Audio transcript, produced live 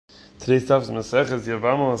Today's daf is Maseches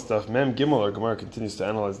Yevamos daf Mem Gimel. Our Gemara continues to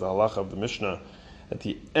analyze the halacha of the Mishnah. At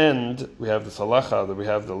the end, we have this halacha that we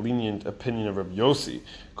have the lenient opinion of Rabbi Yossi.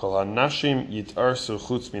 Kol hanashim yitarsu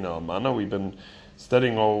chutz min almana. We've been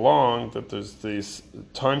studying all along that there's this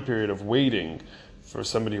time period of waiting for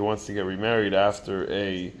somebody who wants to get remarried after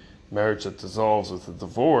a marriage that dissolves with a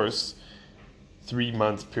divorce. 3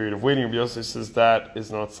 month period of waiting. Rabbi Yossi says that is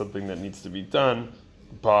not something that needs to be done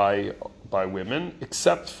by women,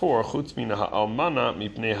 except for chutz min ha'almana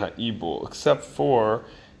mipnei ha'ibul, except for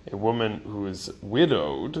a woman who is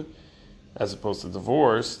widowed, as opposed to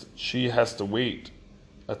divorced. She has to wait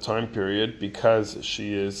a time period because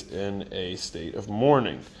she is in a state of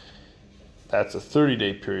mourning. That's a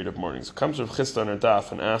 30-day period of mourning. So comes Rav Chisda on our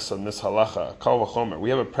daf and asks on this halacha, kal v'chomer. We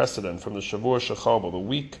have a precedent from the Shavua Shechabel, the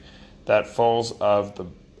week that falls of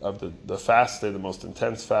the fast day, the most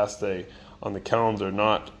intense fast day on the calendar,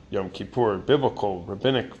 not Yom Kippur, biblical,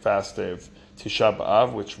 rabbinic fast day of Tisha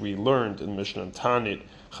B'Av, which we learned in Mishnah and Tanit,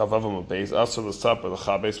 Chavavam Abeis, Asur L'Sapar, the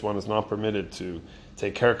Chabes one is not permitted to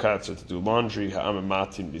take haircuts or to do laundry, Ha'am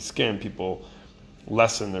Matin Biskim, people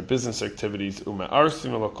lessen their business activities,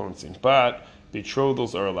 but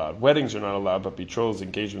betrothals are allowed. Weddings are not allowed, but betrothals,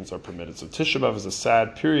 engagements are permitted. So Tisha B'Av is a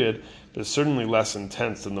sad period, but it's certainly less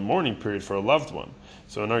intense than the mourning period for a loved one.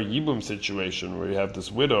 So in our Yibum situation, where you have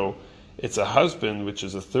this widow, it's a husband, which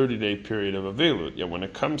is a 30-day period of avelut. Yet when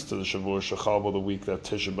it comes to the Shavua Shechabel, the week that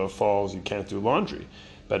Tisha B'Av falls, you can't do laundry.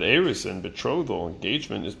 But Eris and betrothal,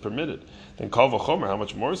 engagement, is permitted. Then Kal V'chomer, how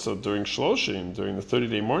much more so during Shloshim, during the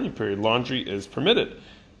 30-day mourning period, laundry is permitted.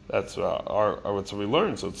 That's what we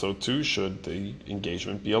learned. So too should the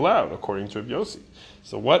engagement be allowed, according to Rabbi Yossi.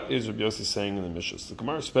 So what is Rabbi Yossi saying in the Mishnah? So the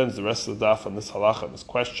Gemara spends the rest of the daf on this halacha, this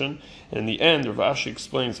question, and in the end, Rav Ashi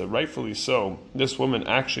explains that rightfully so, this woman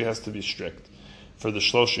actually has to be strict for the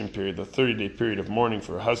Shloshim period, the 30-day period of mourning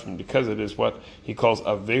for her husband, because it is what he calls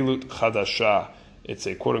avelut chadasha. It's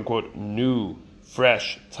a quote-unquote new,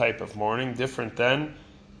 fresh type of mourning, different than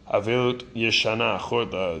avelut yeshana,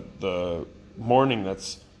 the mourning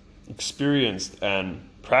that's experienced and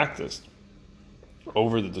practiced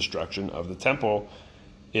over the destruction of the temple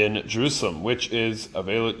in Jerusalem, which is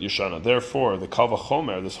Avelut Yeshana. Therefore, the Kal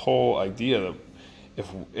V'chomer, this whole idea that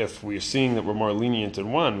if we're seeing that we're more lenient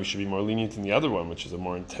in one, we should be more lenient in the other one, which is a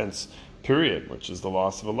more intense period, which is the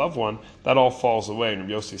loss of a loved one, that all falls away, and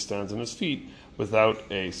Rabbi Yossi stands on his feet without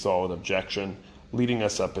a solid objection, leading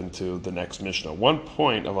us up into the next Mishnah. One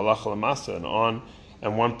point of Halacha L'Masa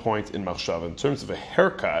and 1 point in Machshava. In terms of a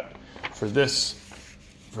haircut for this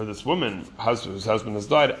woman whose husband has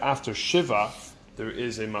died after Shiva, there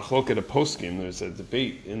is a machloket, a poskim. There's a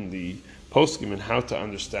debate in the poskim on how to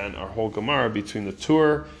understand our whole Gemara between the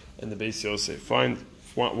Tur and the Beis Yosef.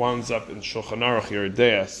 Winds up in Shulchan Aruch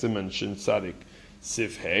Yeridea Siman Shin Tzadik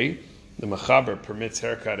Siv Hey. The Mechaber permits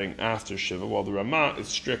haircutting after Shiva, while the Ramah is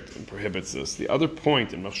strict and prohibits this. The other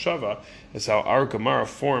point in Machshava is how our Gemara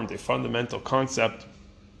formed a fundamental concept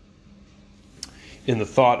in the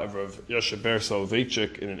thought of Rav Yoshe Ber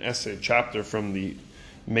Soloveitchik in an essay chapter from the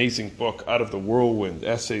amazing book Out of the Whirlwind,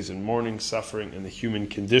 Essays in Mourning, Suffering, and the Human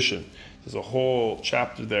Condition. There's a whole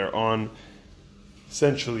chapter there on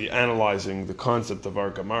essentially analyzing the concept of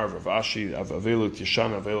our Gemara, Rav Ashi, of Avelut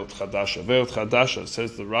Yeshana, Avelut Chadasha. Avelut Chadasha,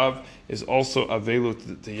 says the Rav, is also Avelut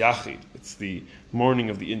Yachid. It's the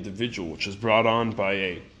mourning of the individual, which is brought on by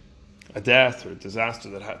a death or a disaster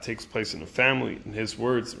that takes place in a family. In his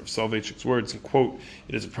words, Rav Soloveitchik's words, and quote,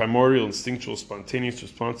 it is a primordial, instinctual, spontaneous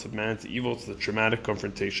response of man to evil, to the traumatic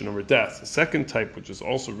confrontation over death. The second type, which is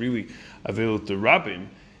also really Avelut Rabim,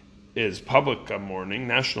 is public mourning,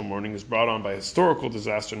 national mourning, is brought on by historical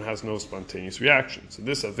disaster and has no spontaneous reaction. So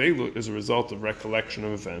this Avelut is a result of recollection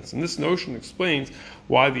of events. And this notion explains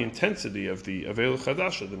why the intensity of the Avelut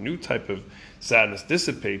Chadasha, the new type of sadness,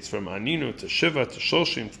 dissipates from Aninu to Shiva to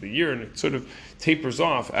Shloshim to the year, and it sort of tapers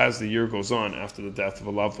off as the year goes on after the death of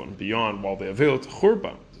a loved one, beyond, while the Avelut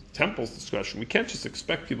Churban, temple's discretion. We can't just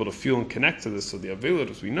expect people to feel and connect to this, so the Avelut,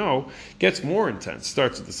 as we know, gets more intense,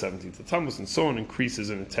 starts at the 17th of Tammuz, and so on, increases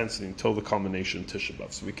in intensity until the culmination of Tisha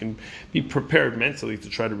B'Av. So we can be prepared mentally to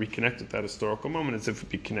try to reconnect with that historical moment as if we'd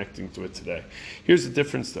be connecting to it today. Here's the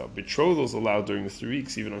difference, though. Betrothal is allowed during the 3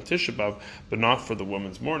 weeks, even on Tisha B'Av, but not for the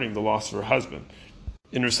woman's mourning, the loss of her husband.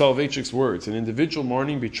 In Rav Soloveitchik's words, in individual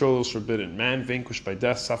mourning, betrothal is forbidden. Man vanquished by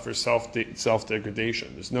death suffers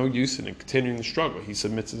self-degradation. There's no use in continuing the struggle. He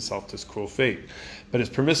submits himself to his cruel fate. But it's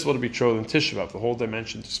permissible to betroth in Tisha B'Av. The whole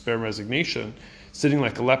dimension to spare resignation, sitting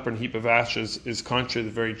like a leper in a heap of ashes, is contrary to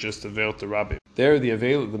the very gist of Avelut Rabbi. There,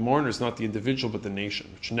 the mourner is not the individual, but the nation,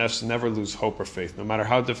 which never lose hope or faith. No matter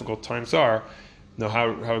how difficult times are, no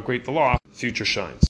how great the loss, the future shines.